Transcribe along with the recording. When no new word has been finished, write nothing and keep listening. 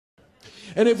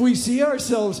And if we see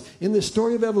ourselves in the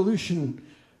story of evolution,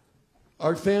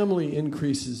 our family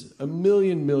increases a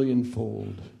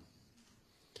millionfold.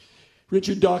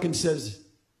 Richard Dawkins says,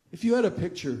 if you had a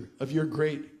picture of your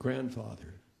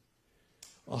great-grandfather,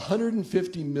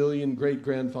 150 million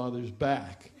great-grandfathers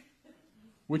back,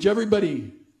 which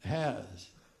everybody has,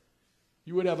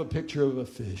 you would have a picture of a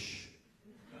fish.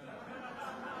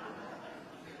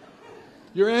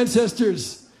 Your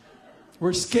ancestors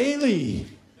were scaly.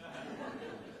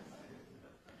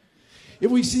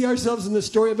 If we see ourselves in the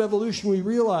story of evolution, we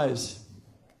realize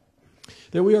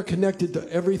that we are connected to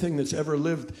everything that's ever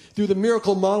lived through the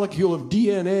miracle molecule of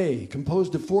DNA,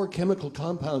 composed of 4 chemical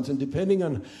compounds, and depending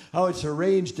on how it's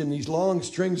arranged in these long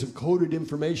strings of coded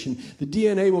information, the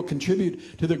DNA will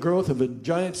contribute to the growth of a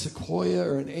giant sequoia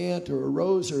or an ant or a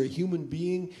rose or a human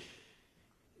being.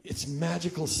 It's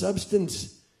magical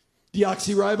substance.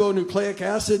 Deoxyribonucleic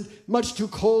acid, much too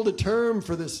cold a term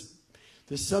for this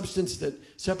substance that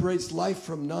separates life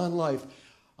from non-life.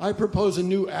 I propose a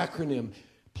new acronym.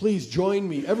 Please join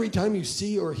me. Every time you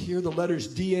see or hear the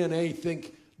letters DNA,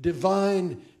 think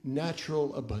divine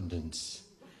natural abundance.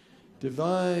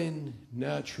 Divine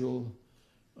natural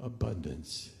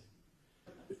abundance.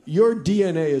 Your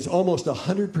DNA is almost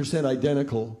 100%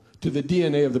 identical to the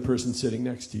DNA of the person sitting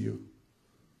next to you.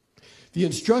 The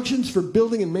instructions for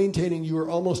building and maintaining you are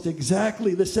almost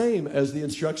exactly the same as the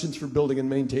instructions for building and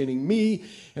maintaining me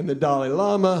and the Dalai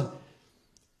Lama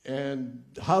and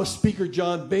House Speaker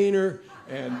John Boehner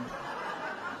and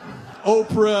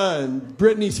Oprah and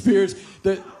Britney Spears.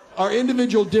 That our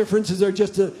individual differences are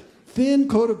just a thin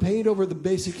coat of paint over the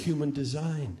basic human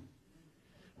design.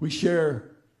 We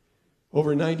share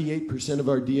over 98% of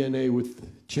our DNA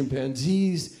with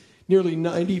chimpanzees, nearly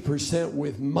 90%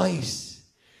 with mice,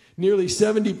 nearly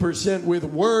 70% with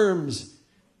worms,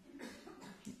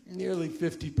 nearly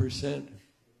 50%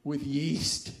 with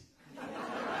yeast.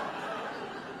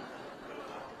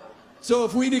 So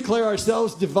if we declare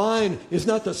ourselves divine, is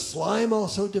not the slime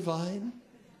also divine?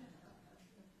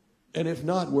 And if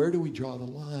not, where do we draw the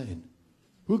line?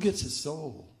 Who gets a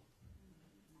soul?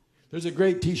 There's a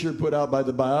great t-shirt put out by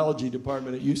the biology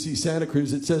department at UC Santa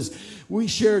Cruz. It says, we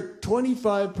share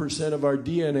 25% of our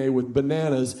DNA with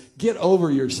bananas. Get over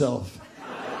yourself.